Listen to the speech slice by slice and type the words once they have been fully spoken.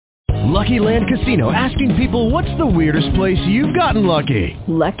Lucky Land Casino, asking people, what's the weirdest place you've gotten lucky?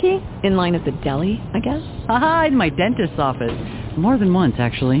 Lucky? In line at the deli, I guess? Aha, in my dentist's office. More than once,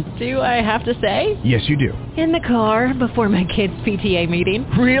 actually. Do I have to say? Yes, you do. In the car before my kids' PTA meeting.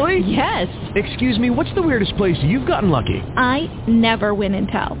 Really? Yes. Excuse me, what's the weirdest place you've gotten lucky? I never win and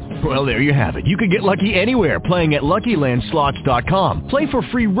tell. Well, there you have it. You can get lucky anywhere, playing at LuckyLandSlots.com. Play for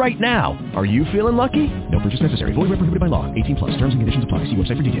free right now. Are you feeling lucky? No purchase necessary. Void where prohibited by law. 18+. Terms and conditions apply. See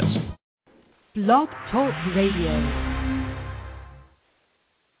website for details. Blog Talk Radio.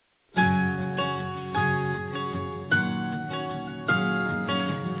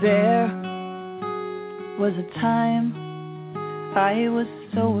 There was a time I was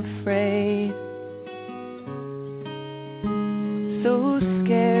so afraid, so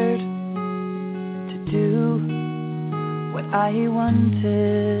scared to do what I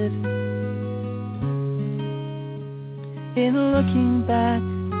wanted. In looking back,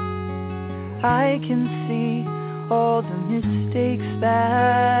 I can see all the mistakes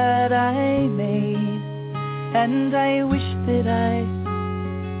that I made, and I wish that I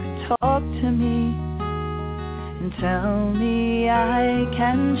talk to me and tell me I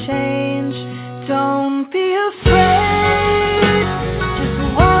can change. Don't be afraid, just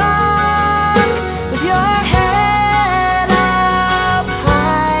walk with your head up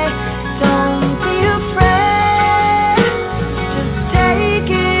high. Don't be afraid, just take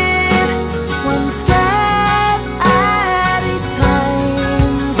it one step at a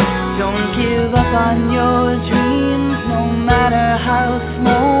time. Don't give up on your dreams, no matter how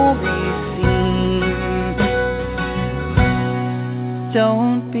small.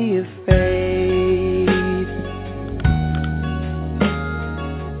 Don't be afraid.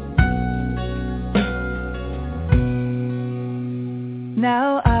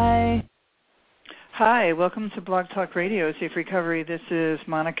 Hi, welcome to Blog Talk Radio, Safe Recovery. This is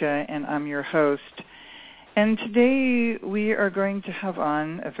Monica, and I'm your host. And today we are going to have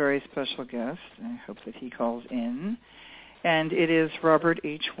on a very special guest. I hope that he calls in. And it is Robert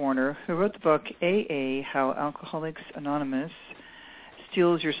H. Warner, who wrote the book AA, How Alcoholics Anonymous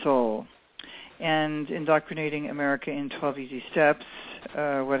Steals Your Soul. And Indoctrinating America in 12 Easy Steps,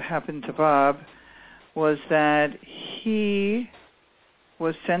 what happened to Bob was that he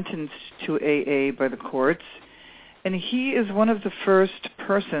was sentenced to AA by the courts, and he is one of the first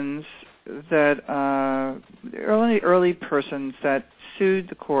persons that, early persons that sued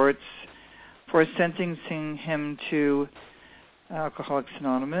the courts for sentencing him to Alcoholics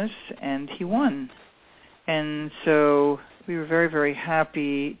Anonymous, and he won. And so we were very, very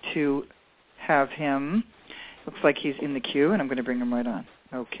happy to have him. Looks like he's in the queue, and I'm going to bring him right on.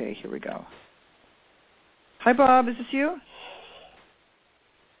 Okay, here we go. Hi, Bob. Is this you?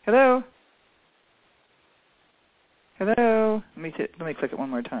 Hello? Hello? Let me click it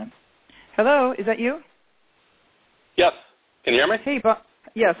one more time. Hello? Is that you? Yes. Can you hear me? Hey, Bob.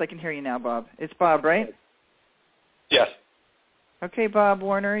 Yes, I can hear you now, Bob. It's Bob, right? Yes. Okay, Bob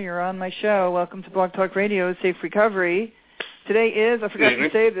Warner, you're on my show. Welcome to Blog Talk Radio, Safe Recovery. Today is, I forgot to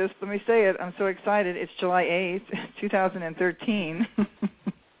say this, let me say it, I'm so excited, it's July 8th, 2013.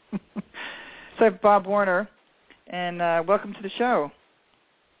 So I'm Bob Warner, and welcome to the show.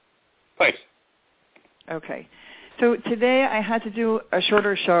 Thanks. Okay. So today I had to do a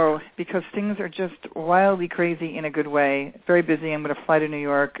shorter show because things are just wildly crazy in a good way. Very busy. I'm going to fly to New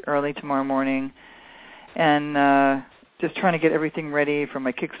York early tomorrow morning, and just trying to get everything ready for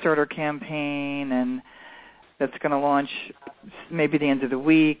my Kickstarter campaign, and that's going to launch maybe the end of the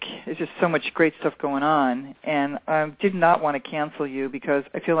week. There's just so much great stuff going on, and I did not want to cancel you because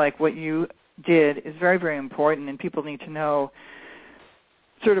I feel like what you did is very, very important, and people need to know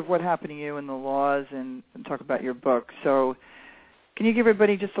sort of what happened to you and the laws and talk about your book. So can you give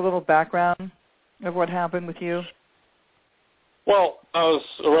everybody just a little background of what happened with you? Well, I was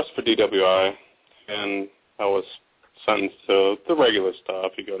arrested for DWI, and I was sentenced to the regular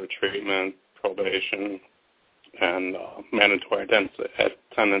stuff. You go to treatment, probation, and mandatory attendance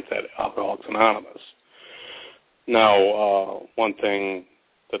at Alcoholics Anonymous. Now, one thing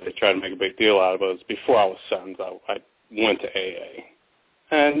that they tried to make a big deal out of was before I was sentenced, I went to AA.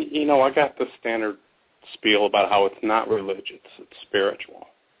 And, you know, I got the standard spiel about how it's not religious, it's spiritual.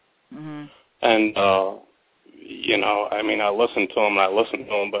 Mm-hmm. And, you know, I mean, I listened to them,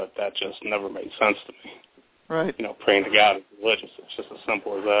 but that just never made sense to me. Right. You know, praying to God is religious. It's just as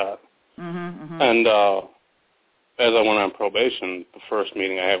simple as that. Mm-hmm, mm-hmm. And as I went on probation, the first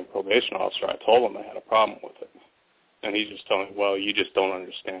meeting I had with a probation officer, I told him I had a problem with it. And he just told me, well, you just don't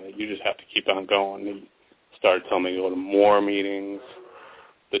understand it. You just have to keep on going. He started telling me to go to more meetings.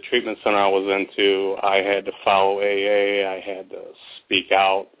 the treatment center I was into, I had to follow AA. I had to speak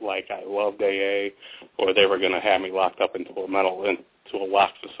out like I loved AA, or they were going to have me locked up into a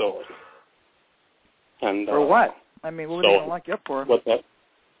locked facility. And for what? I mean, what were they going to lock you up for? What's that?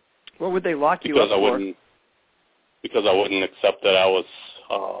 What would they lock you up for? Because I wouldn't accept that I was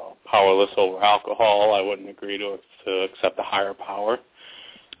powerless over alcohol. I wouldn't agree to accept a higher power.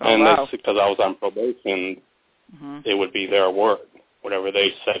 And wow. that's because I was on probation. It would be their word. Whatever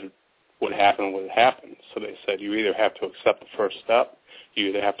they said would happen would happen. So they said you either have to accept the first step, you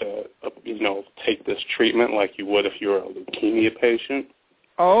either have to, take this treatment like you would if you were a leukemia patient.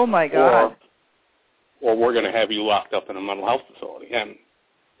 Oh my God! Or we're going to have you locked up in a mental health facility. And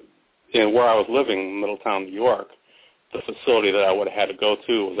where I was living, Middletown, New York, the facility that I would have had to go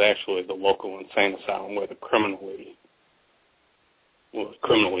to was actually the local insane asylum where the criminally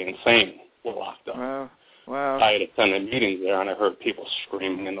insane were locked up. Wow. I had attended meetings there, and I heard people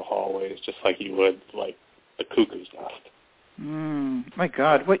screaming in the hallways just like you would, like the cuckoo's nest. My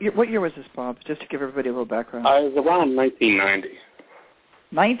God. What year was this, Bob? Just to give everybody a little background. It was around 1990.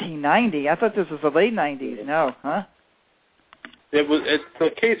 1990? I thought this was the late 90s. No, huh?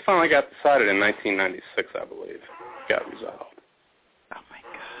 The case finally got decided in 1996, I believe. Got resolved. Oh, my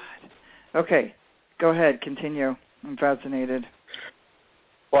God. Okay. Go ahead. Continue. I'm fascinated.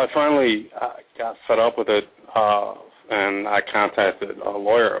 Well, I finally got fed up with it, and I contacted a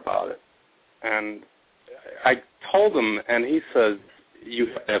lawyer about it. And I told him, and he said, you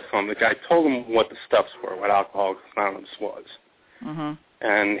have to have something. I told him what the steps were, what Alcoholics Anonymous was.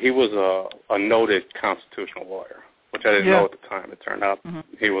 And he was a noted constitutional lawyer, which I didn't know at the time. It turned out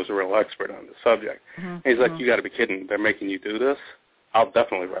he was a real expert on the subject. He's like, you got to be kidding. They're making you do this? I'll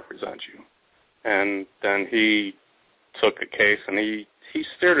definitely represent you. And then he took the case, and he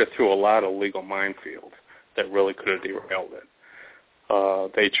steered it through a lot of legal minefields that really could have derailed it.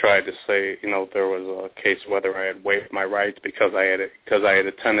 They tried to say, there was a case whether I had waived my rights because I had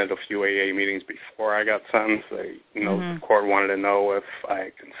attended a few AA meetings before I got sentenced. The court wanted to know if I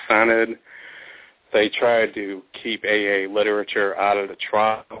had consented. They tried to keep AA literature out of the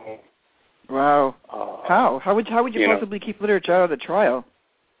trial. Wow. How? How would you possibly keep literature out of the trial?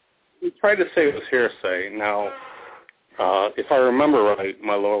 They tried to say it was hearsay. Now, if I remember right,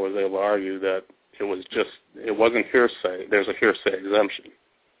 my lawyer was able to argue that it wasn't hearsay. There's a hearsay exemption.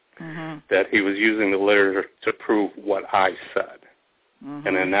 That he was using the literature to prove what I said.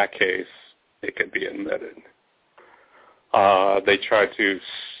 And in that case, it could be admitted. They tried to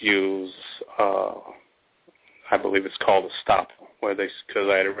use, I believe it's called estoppel, because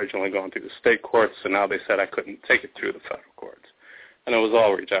I had originally gone through the state courts, and now they said I couldn't take it through the federal courts. And it was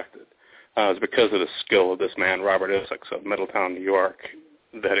all rejected. It was because of the skill of this man, Robert Essex of Middletown, New York,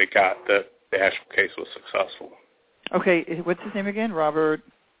 that the actual case was successful. Okay, what's his name again? Robert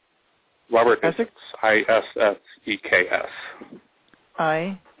Essex? ISSEKS.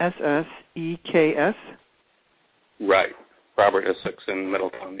 ISSEKS? Right. Robert Essex in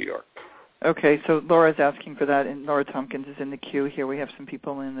Middletown, New York. Okay, so Laura's asking for that, and Laura Tompkins is in the queue here. We have some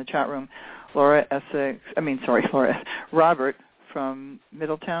people in the chat room. Robert from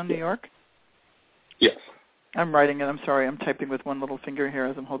Middletown, New York? Yes. I'm writing it. I'm sorry. I'm typing with one little finger here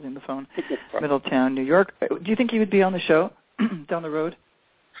as I'm holding the phone. Middletown, New York. Do you think he would be on the show down the road?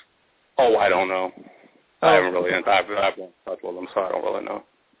 Oh, I don't know. I haven't really. I've been in touch with him, so I don't really know.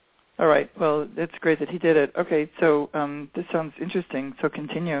 All right. Well, it's great that he did it. Okay. So this sounds interesting. So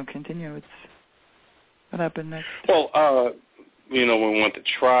continue. What happened next? Well, we went to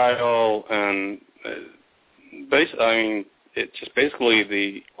trial, and basically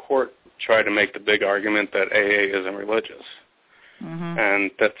the court tried to make the big argument that AA isn't religious. And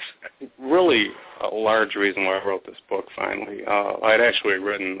that's really a large reason why I wrote this book finally. I'd actually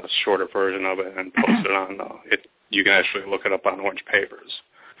written a shorter version of it and posted on it. You can actually look it up on Orange Papers,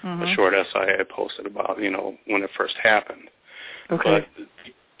 a short essay I had posted about, when it first happened. Okay.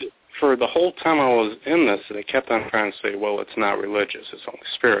 But for the whole time I was in this, they kept on trying to say, well, it's not religious, it's only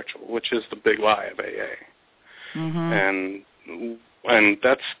spiritual, which is the big lie of AA. And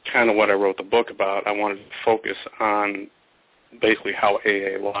that's kind of what I wrote the book about. I wanted to focus on basically how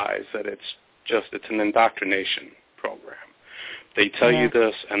AA lies, that it's an indoctrination program. They tell you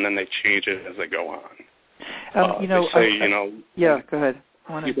this, and then they change it as they go on. Go ahead.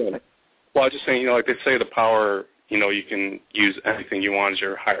 Well, I was just saying, like they say the power, you can use anything you want as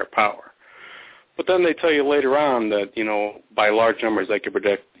your higher power. But then they tell you later on that, by large numbers they could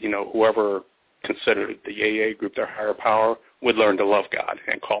predict, whoever considered the AA group their higher power would learn to love God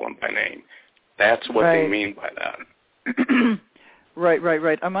and call him by name. That's what they mean by that.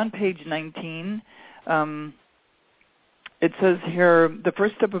 Right. I'm on page 19. It says here, the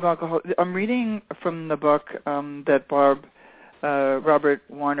first step of alcohol. I'm reading from the book that Robert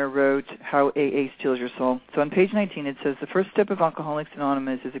Warner wrote, How AA Steals Your Soul. So on page 19 it says, the first step of Alcoholics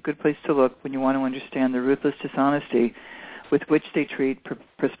Anonymous is a good place to look when you want to understand the ruthless dishonesty with which they treat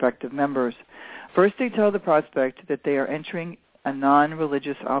prospective members. First, they tell the prospect that they are entering a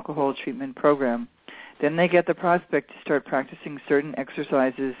non-religious alcohol treatment program. Then they get the prospect to start practicing certain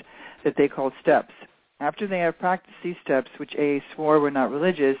exercises that they call steps. After they have practiced these steps, which AA swore were not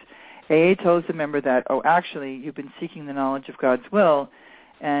religious, AA tells the member that, actually, you've been seeking the knowledge of God's will,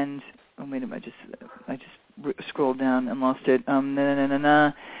 and, wait a minute, I just scrolled down and lost it.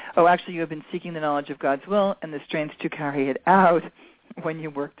 Actually, you have been seeking the knowledge of God's will and the strength to carry it out when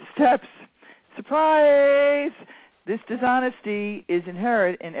you work the steps. Surprise! This dishonesty is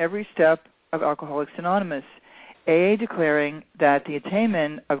inherent in every step of Alcoholics Anonymous. AA declaring that the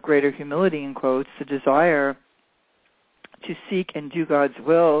attainment of greater humility, in quotes, the desire to seek and do God's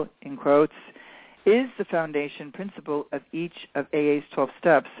will, in quotes, is the foundation principle of each of AA's 12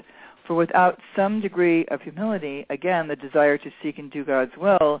 steps. For without some degree of humility, again, the desire to seek and do God's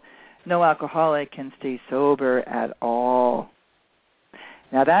will, no alcoholic can stay sober at all.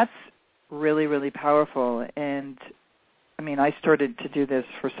 Now that's really, really powerful. And, I started to do this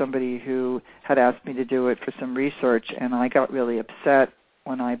for somebody who had asked me to do it for some research, and I got really upset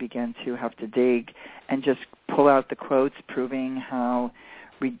when I began to have to dig and just pull out the quotes proving how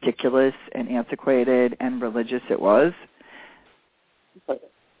ridiculous and antiquated and religious it was.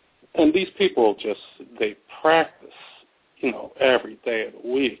 And these people they practice, every day of the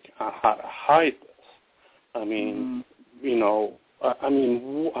week on how to hide this.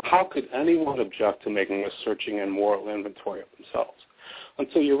 How could anyone object to making a searching and moral inventory of themselves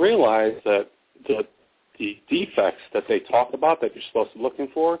until you realize that the defects that they talk about that you're supposed to be looking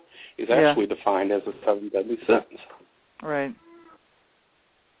for is actually defined as the 7 deadly sins. Right.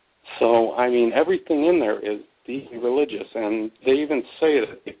 So, everything in there is deeply religious, and they even say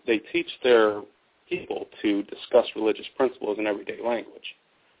that they teach their people to discuss religious principles in everyday language,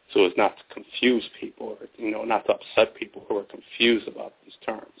 so as not to confuse people, or not to upset people who are confused about these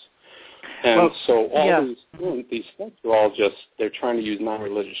terms. And so these steps are all they're trying to use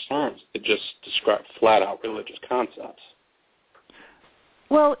non-religious terms to just describe flat-out religious concepts.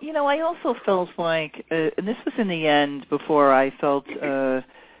 Well, I also felt like, and this was in the end before I felt,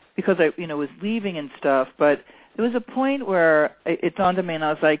 because I, was leaving and stuff, but there was a point where it dawned on me, and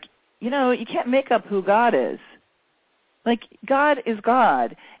I was like, you can't make up who God is. Like, God is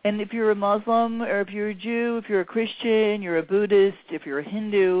God. And if you're a Muslim, or if you're a Jew, if you're a Christian, you're a Buddhist, if you're a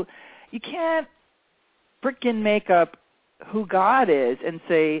Hindu, you can't frickin' make up who God is and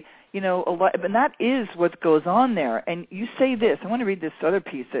say, a lot, and that is what goes on there. And you say this, I want to read this other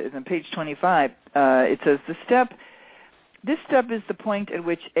piece that is on page 25. It says, this step is the point at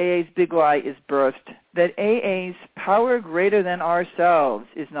which AA's big lie is birthed, that AA's power greater than ourselves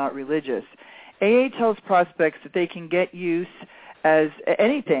is not religious. AA tells prospects that they can get use as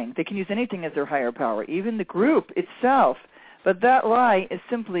anything. They can use anything as their higher power, even the group itself. But that lie is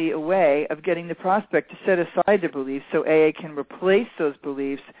simply a way of getting the prospect to set aside their beliefs so AA can replace those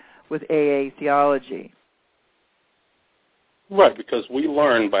beliefs with AA theology. Right, because we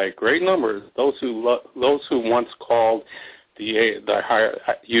learn by great numbers those who once called their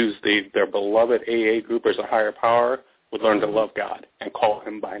beloved AA group as a higher power would learn to love God and call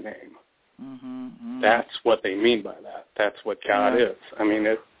Him by name. Mm-hmm. That's what they mean by that. That's what God is.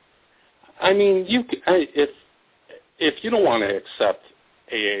 If you don't want to accept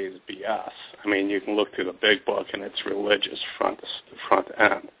AA's BS, you can look through the big book and it's religious front to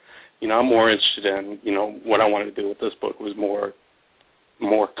end. I'm more interested in, what I wanted to do with this book was more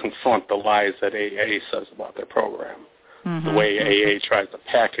confront the lies that AA says about their program. Mm-hmm. The way AA tries to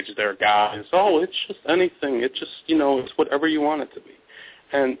package their God is, it's just anything. It's just, it's whatever you want it to be.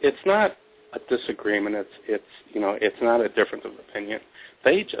 And it's not a disagreement. It's not a difference of opinion.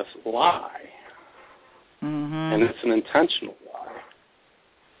 They just lie. Mm-hmm. And it's an intentional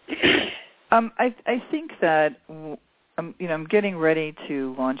lie. I think that I'm getting ready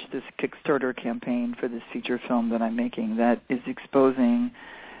to launch this Kickstarter campaign for this feature film that I'm making that is exposing.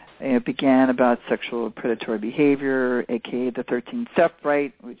 It began about sexual predatory behavior, aka the 13 step,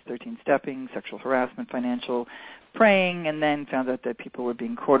 right? Which 13 stepping, sexual harassment, financial preying, and then found out that people were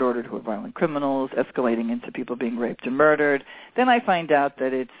being court-ordered who were violent criminals, escalating into people being raped and murdered. Then I find out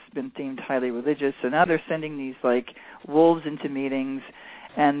that it's been themed highly religious, so now they're sending these, wolves into meetings,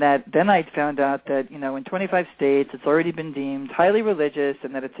 And that then I found out that, in 25 states it's already been deemed highly religious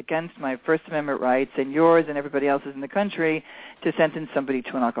and that it's against my First Amendment rights and yours and everybody else's in the country to sentence somebody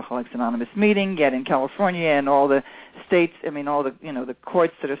to an Alcoholics Anonymous meeting. Yet in California and all the states, all the, the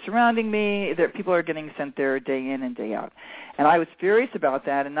courts that are surrounding me, people are getting sent there day in and day out. And I was furious about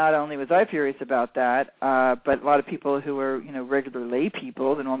that, and not only was I furious about that, but a lot of people who were, regular lay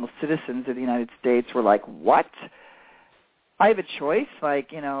people, the normal citizens of the United States were like, what? I have a choice?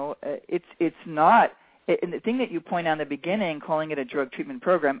 It's not. And the thing that you point out in the beginning, calling it a drug treatment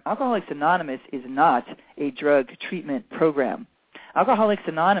program, Alcoholics Anonymous is not a drug treatment program. Alcoholics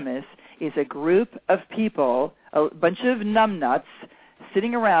Anonymous is a group of people, a bunch of numbnuts,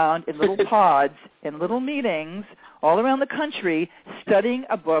 sitting around in little pods in little meetings all around the country studying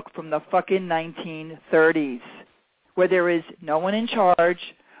a book from the fucking 1930s where there is no one in charge,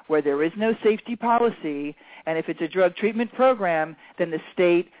 where there is no safety policy, and if it's a drug treatment program, then the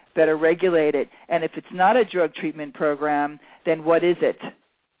state better regulate it. And if it's not a drug treatment program, then what is it?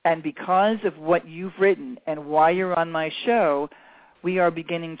 And because of what you've written and why you're on my show, we are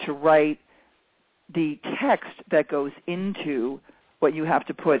beginning to write the text that goes into what you have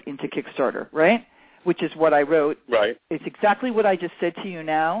to put into Kickstarter, right? Which is what I wrote. Right. It's exactly what I just said to you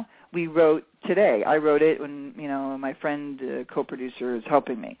now. We wrote today. I wrote it when, my friend, co-producer, is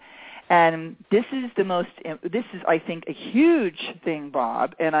helping me. And this is, I think, a huge thing,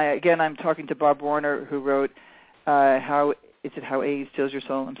 Bob. And I'm talking to Bob Warner, who wrote How AA Steals Your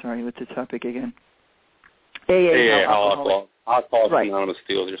Soul? I'm sorry, what's the topic again? AA, How Alcoholics Anonymous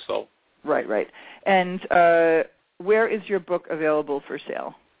Steals Your Soul. Right. And where is your book available for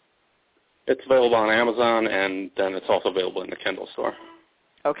sale? It's available on Amazon, and then it's also available in the Kindle store.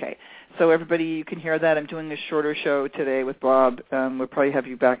 Okay. So everybody, you can hear that. I'm doing a shorter show today with Bob. We'll probably have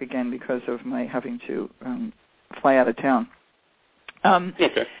you back again because of my having to fly out of town.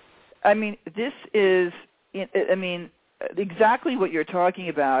 Okay. This is, exactly what you're talking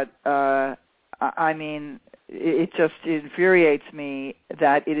about. It just infuriates me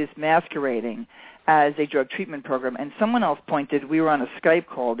that it is masquerading as a drug treatment program. And someone else pointed, we were on a Skype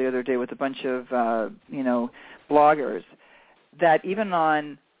call the other day with a bunch of, bloggers, that even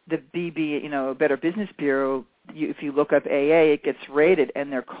on the BB, Better Business Bureau, if you look up AA, it gets rated,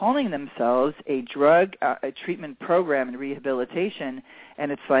 and they're calling themselves a drug a treatment program and rehabilitation.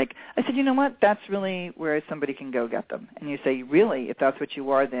 And it's like, I said, you know what? That's really where somebody can go get them. And you say, really, if that's what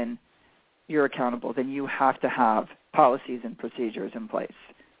you are, then you're accountable. Then you have to have policies and procedures in place.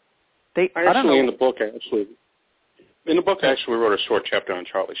 In the book, I actually wrote a short chapter on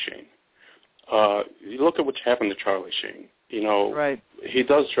Charlie Sheen. You look at what happened to Charlie Sheen. Right. He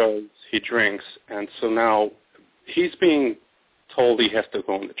does drugs, he drinks, and so now he's being told he has to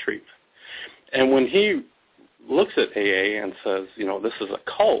go into treatment. And when he looks at AA and says, this is a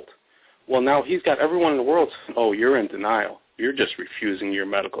cult, well, now he's got everyone in the world saying, oh, you're in denial. You're just refusing your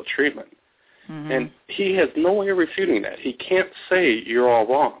medical treatment. Mm-hmm. And he has no way of refuting that. He can't say you're all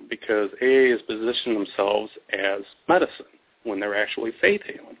wrong because AA has positioned themselves as medicine when they're actually faith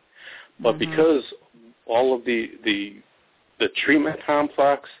healing. But because all of the treatment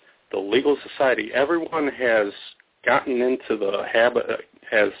complex, the legal society, everyone has gotten into the habit,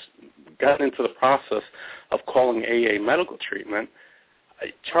 has gotten into the process of calling AA medical treatment,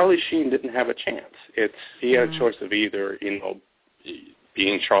 Charlie Sheen didn't have a chance. He had a choice of either,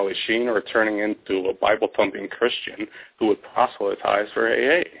 being Charlie Sheen or turning into a Bible-thumping Christian who would proselytize for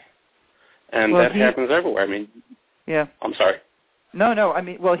AA. And that happens everywhere. Yeah. I'm sorry. No.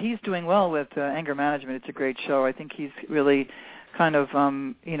 He's doing well with Anger Management. It's a great show. I think he's really kind of,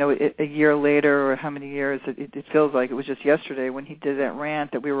 a year later, or how many years, it feels like it was just yesterday when he did that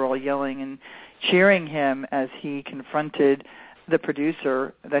rant that we were all yelling and cheering him as he confronted the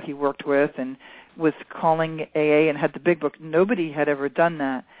producer that he worked with and was calling AA and had the big book. Nobody had ever done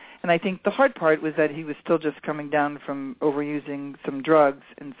that. And I think the hard part was that he was still just coming down from overusing some drugs,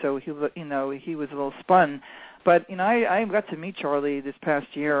 and so he was a little spun. But, I got to meet Charlie this past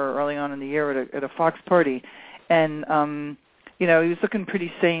year, early on in the year at a Fox party, and, he was looking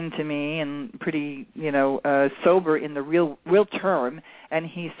pretty sane to me and pretty, sober in the real term. And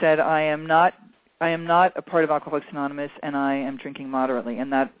he said, I am not a part of Alcoholics Anonymous, and I am drinking moderately.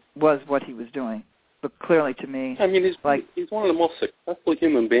 And that was what he was doing. But clearly to me, he's one of the most successful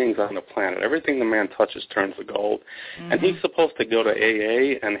human beings on the planet. Everything the man touches turns to gold. Mm-hmm. And he's supposed to go to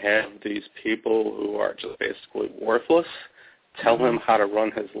AA and have these people who are just basically worthless tell him how to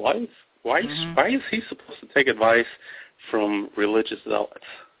run his life. Why is he supposed to take advice from religious zealots?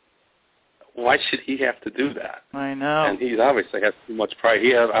 Why should he have to do that? I know. And he obviously has too much pride.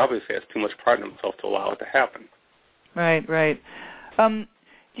 He obviously has too much pride in himself to allow it to happen. Right.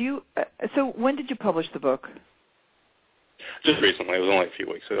 So when did you publish the book? Just recently. It was only a few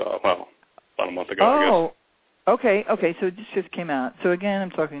weeks ago. Well, about a month ago, I guess. Okay, so it just came out. So again,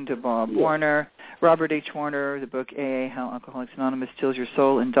 I'm talking to Bob Warner, Robert H. Warner, the book AA, How Alcoholics Anonymous Steals Your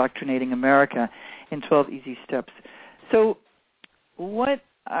Soul, Indoctrinating America in 12 Easy Steps. So what,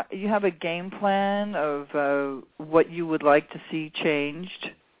 you have a game plan of what you would like to see changed?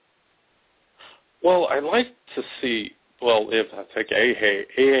 Well, I'd like to see, if I take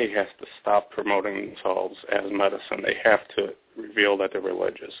AA has to stop promoting themselves as medicine. They have to reveal that they're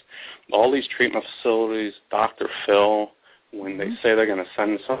religious. All these treatment facilities, Dr. Phil, when they say they're going to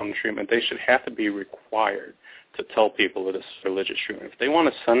send someone to treatment, they should have to be required to tell people that it's religious treatment. If they want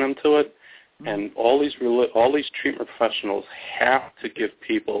to send them to it, and all these treatment professionals have to give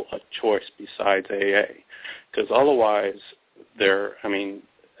people a choice besides AA, because otherwise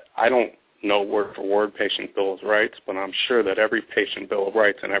I don't know word for word patient bill of rights, but I'm sure that every patient bill of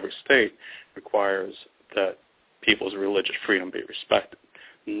rights in every state requires that people's religious freedom be respected.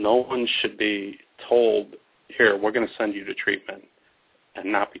 No one should be told, here, we're going to send you to treatment,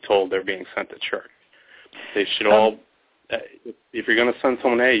 and not be told they're being sent to church. They should all, if you're going to send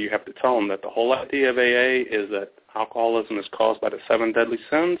someone to AA, you have to tell them that the whole idea of AA is that alcoholism is caused by the 7 deadly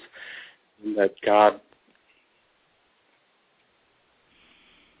sins, and that God...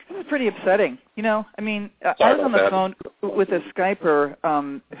 This is pretty upsetting. I was on the phone with a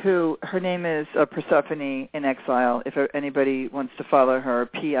Skyper who, her name is Persephone in Exile. If anybody wants to follow her,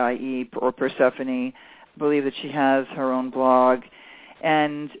 P-I-E or Persephone, I believe that she has her own blog.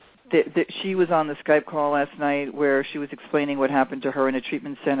 And she was on the Skype call last night where she was explaining what happened to her in a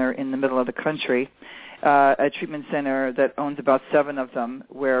treatment center in the middle of the country, a treatment center that owns about 7 of them,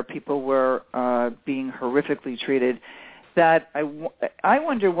 where people were being horrifically treated. That I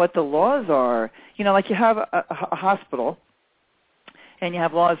wonder what the laws are. Like you have a hospital, and you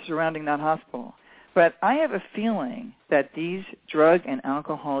have laws surrounding that hospital. But I have a feeling that these drug and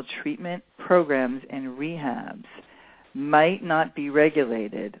alcohol treatment programs and rehabs might not be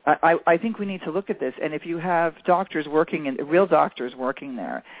regulated. I think we need to look at this. And if you have doctors working, real doctors working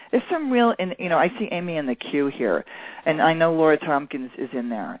there, there's some real, I see Amy in the queue here, and I know Laura Tompkins is in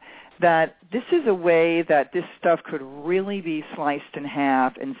there, that this is a way that this stuff could really be sliced in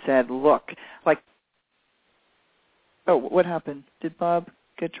half and said, look, like, oh, what happened? Did Bob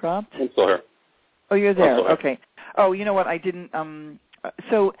get dropped? I'm still here. Oh, you're there. Okay. Oh, you know what? I didn't.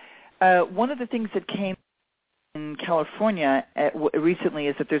 So one of the things that came in California recently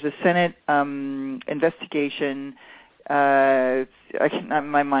is that there's a Senate investigation.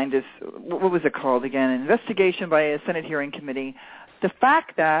 My mind is, what was it called again? An investigation by a Senate hearing committee. The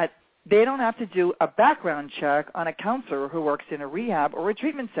fact that they don't have to do a background check on a counselor who works in a rehab or a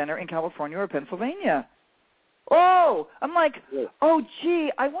treatment center in California or Pennsylvania. Oh, I'm like, oh,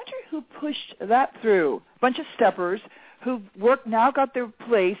 gee, I wonder who pushed that through. A bunch of steppers who now got their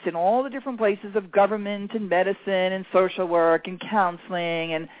place in all the different places of government and medicine and social work and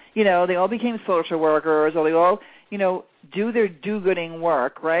counseling, and, they all became social workers, or they all, do their do-gooding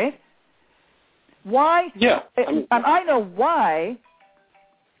work, right? Why? Yeah. I know why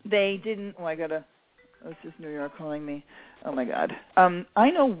they didn't. Oh, this is New York calling me. Oh, my God.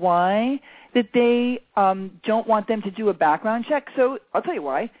 I know why that they don't want them to do a background check. So I'll tell you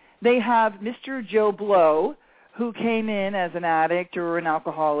why. They have Mr. Joe Blow, who came in as an addict or an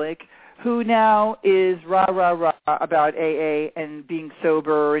alcoholic, who now is rah-rah-rah about AA and being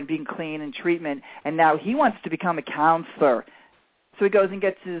sober and being clean and treatment, and now he wants to become a counselor. So he goes and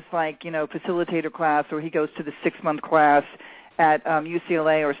gets his, facilitator class, or he goes to the 6-month class at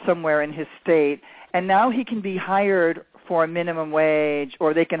UCLA or somewhere in his state, and now he can be hired for a minimum wage,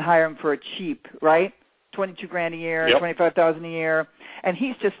 or they can hire him for a cheap, right? $22,000 a year, yep. $25,000 a year, and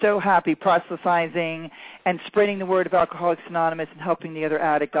he's just so happy proselytizing and spreading the word of Alcoholics Anonymous and helping the other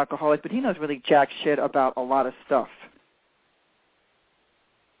addict alcoholic, but he knows really jack shit about a lot of stuff.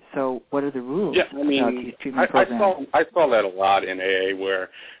 So what are the rules about these treatment programs? I saw that a lot in AA, where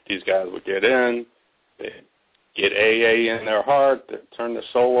these guys would get in, they get AA in their heart, they turn their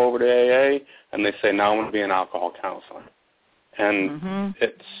soul over to AA, and they say, now I want to be an alcohol counselor. And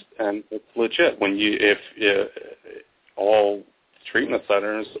it's legit. When if all treatment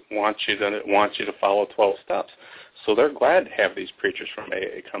centers want you to follow 12 steps, so they're glad to have these preachers from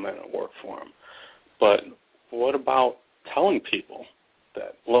AA come in and work for them. But what about telling people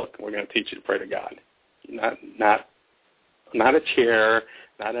that, look, we're going to teach you to pray to God, not a chair,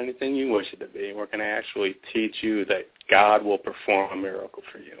 not anything you wish it to be. We're going to actually teach you that God will perform a miracle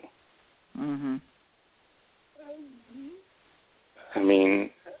for you. Mm-hmm.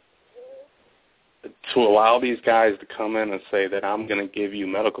 to allow these guys to come in and say that I'm going to give you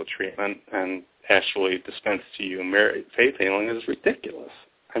medical treatment and actually dispense to you faith healing is ridiculous.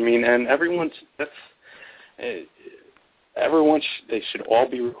 I mean, and they should all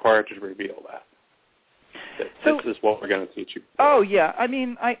be required to reveal that. This is what we're going to teach you. Oh, yeah. I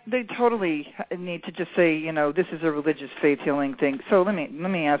mean, they totally need to just say, this is a religious faith healing thing. So let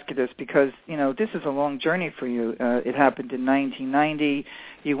me ask you this, because, this is a long journey for you. It happened in 1990.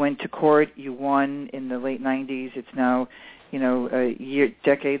 You went to court. You won in the late 90s. It's now,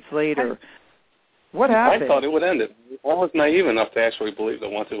 decades later. What happened? I thought it would end it. I was naive enough to actually believe that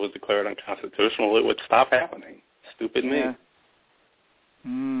once it was declared unconstitutional, it would stop happening. Stupid me.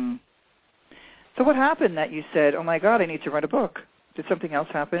 Yeah. So what happened that you said, oh, my God, I need to write a book? Did something else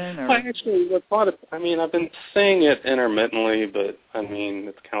happen? Or? I've been saying it intermittently, but,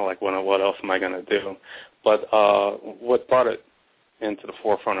 it's kind of like, what else am I going to do? But what brought it into the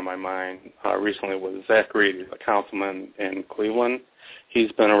forefront of my mind recently was Zach Reed, a councilman in Cleveland.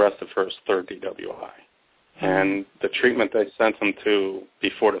 He's been arrested for his third DWI. And the treatment they sent him to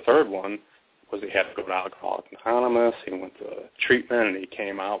before the third one was he had to go to Alcoholics Anonymous. He went to treatment, and he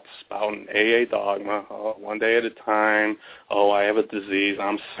came out spouting AA dogma, one day at a time. Oh, I have a disease.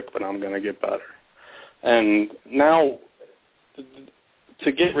 I'm sick, but I'm going to get better. And now,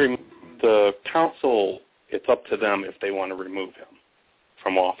 to get the council, it's up to them if they want to remove him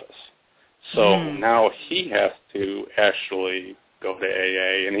from office. So now he has to actually go to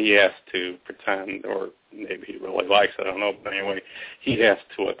AA, and he has to pretend, or maybe he really likes it, I don't know, but anyway, he has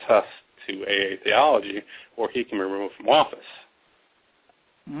to attest to AA theology, or he can be removed from office.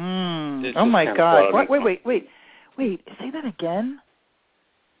 Oh, my God. Wait. Say that again?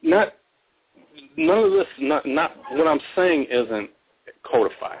 None of this, not what I'm saying isn't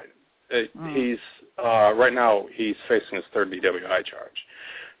codified. He's, right now, he's facing his third DWI charge.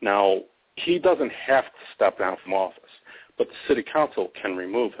 Now, he doesn't have to step down from office, but the city council can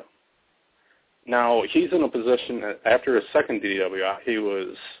remove him. Now, he's in a position that after his second DWI, he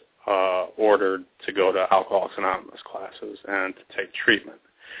was ordered to go to Alcoholics Anonymous classes and to take treatment.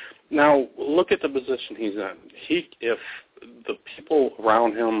 Now, look at the position he's in. If the people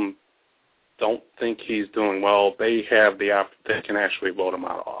around him don't think he's doing well, they can actually vote him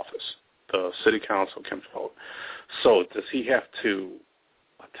out of office. The city council can vote. So does he have to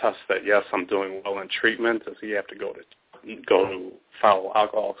attest that, yes, I'm doing well in treatment? Does he have to go to follow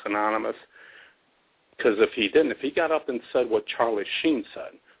Alcoholics Anonymous? Because if he got up and said what Charlie Sheen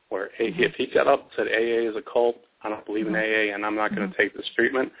said, where if he got up and said AA is a cult, I don't believe in AA, and I'm not going to take this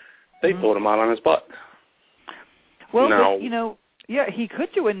treatment, they vote him out on his butt. Well, now, but, he could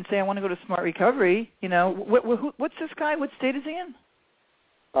do it and say, I want to go to Smart Recovery. What's this guy? What state is he in?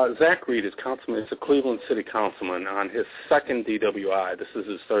 Zach Reed is councilman. He's a Cleveland City councilman on his second DWI. This is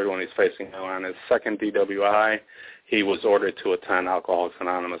his third one he's facing now. On his second DWI, he was ordered to attend Alcoholics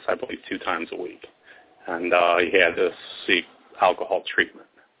Anonymous, I believe, 2 times a week. And he had to seek alcohol treatment,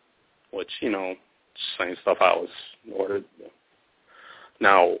 which, same stuff I was ordered.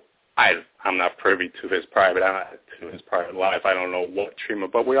 Now, I'm not privy to his private life. I don't know what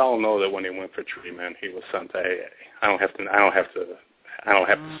treatment, but we all know that when he went for treatment, he was sent to AA. I don't have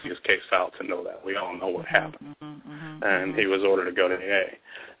to see his case file to know that. We all know what happened. And he was ordered to go to AA.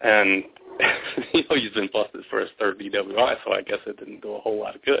 And, he's been busted for his third DWI, so I guess it didn't do a whole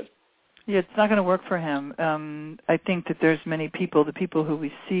lot of good. Yeah, it's not going to work for him. I think that there's many people, the people who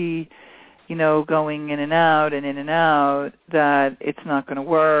we see, going in and out, that it's not going to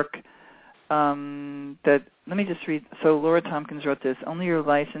work. Let me just read. So Laura Tompkins wrote this. Only your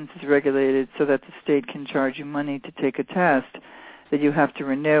license is regulated so that the state can charge you money to take a test that you have to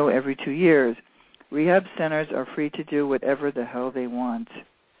renew every 2 years. Rehab centers are free to do whatever the hell they want.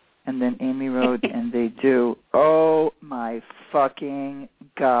 And then Amy wrote, and they do. Oh, my fucking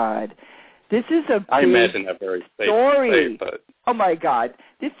God. This is a I imagine that very story. Safe, but... Oh, my God.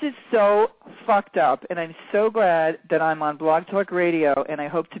 This is so fucked up, and I'm so glad that I'm on Blog Talk Radio, and I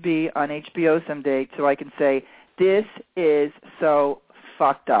hope to be on HBO someday so I can say, this is so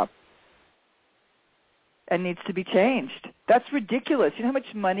fucked up and needs to be changed. That's ridiculous. You know how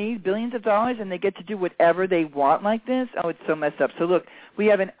much money, billions of dollars, and they get to do whatever they want like this? Oh, it's so messed up. So, look, we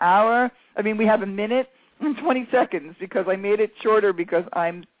have we have a minute and 20 seconds because I made it shorter because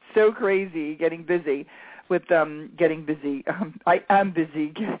I'm so crazy getting busy with getting busy. I am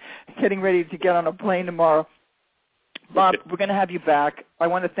busy getting ready to get on a plane tomorrow. Bob, we're going to have you back. I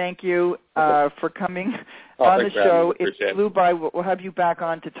want to thank you for coming on the show. It flew by. We'll have you back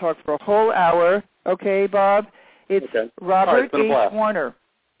on to talk for a whole hour. Okay, Bob? It's Robert H. Warner.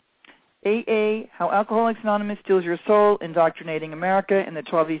 AA, How Alcoholics Anonymous Steals Your Soul, Indoctrinating America, and the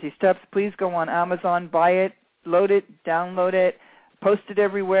 12 Easy Steps. Please go on Amazon, buy it, load it, download it, post it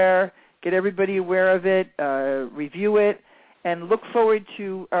everywhere, get everybody aware of it, review it, and look forward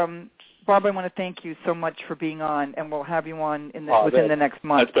to, Bob, I want to thank you so much for being on, and we'll have you on within the next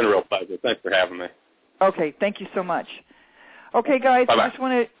month. It's been a real pleasure. Thanks for having me. Okay, thank you so much. Okay, guys, Bye-bye. I just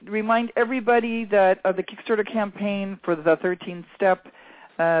want to remind everybody that the Kickstarter campaign for the 13th Step,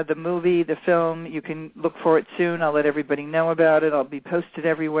 the movie, the film, you can look for it soon. I'll let everybody know about it. I'll be posted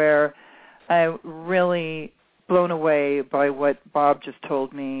everywhere. I'm really blown away by what Bob just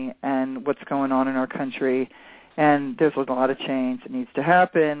told me and what's going on in our country. And there's a lot of change that needs to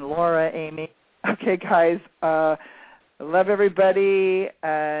happen. Laura, Amy. Okay, guys, love everybody,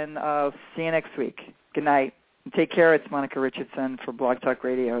 and I'll see you next week. Good night. And take care. It's Monica Richardson for Blog Talk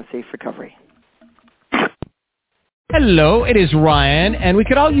Radio, Safe Recovery. Hello, it is Ryan, and we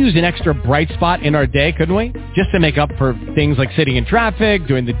could all use an extra bright spot in our day, couldn't we? Just to make up for things like sitting in traffic,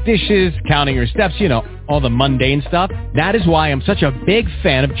 doing the dishes, counting your steps, all the mundane stuff. That is why I'm such a big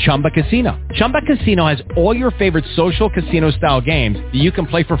fan of Chumba Casino. Chumba Casino has all your favorite social casino-style games that you can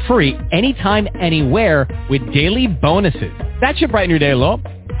play for free anytime, anywhere with daily bonuses. That should brighten your day a little.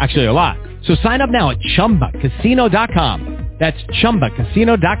 Actually, a lot. So sign up now at ChumbaCasino.com. That's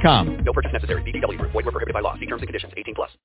ChumbaCasino.com. No purchase necessary. VGW Group. Void where prohibited by law. See terms and conditions. 18+.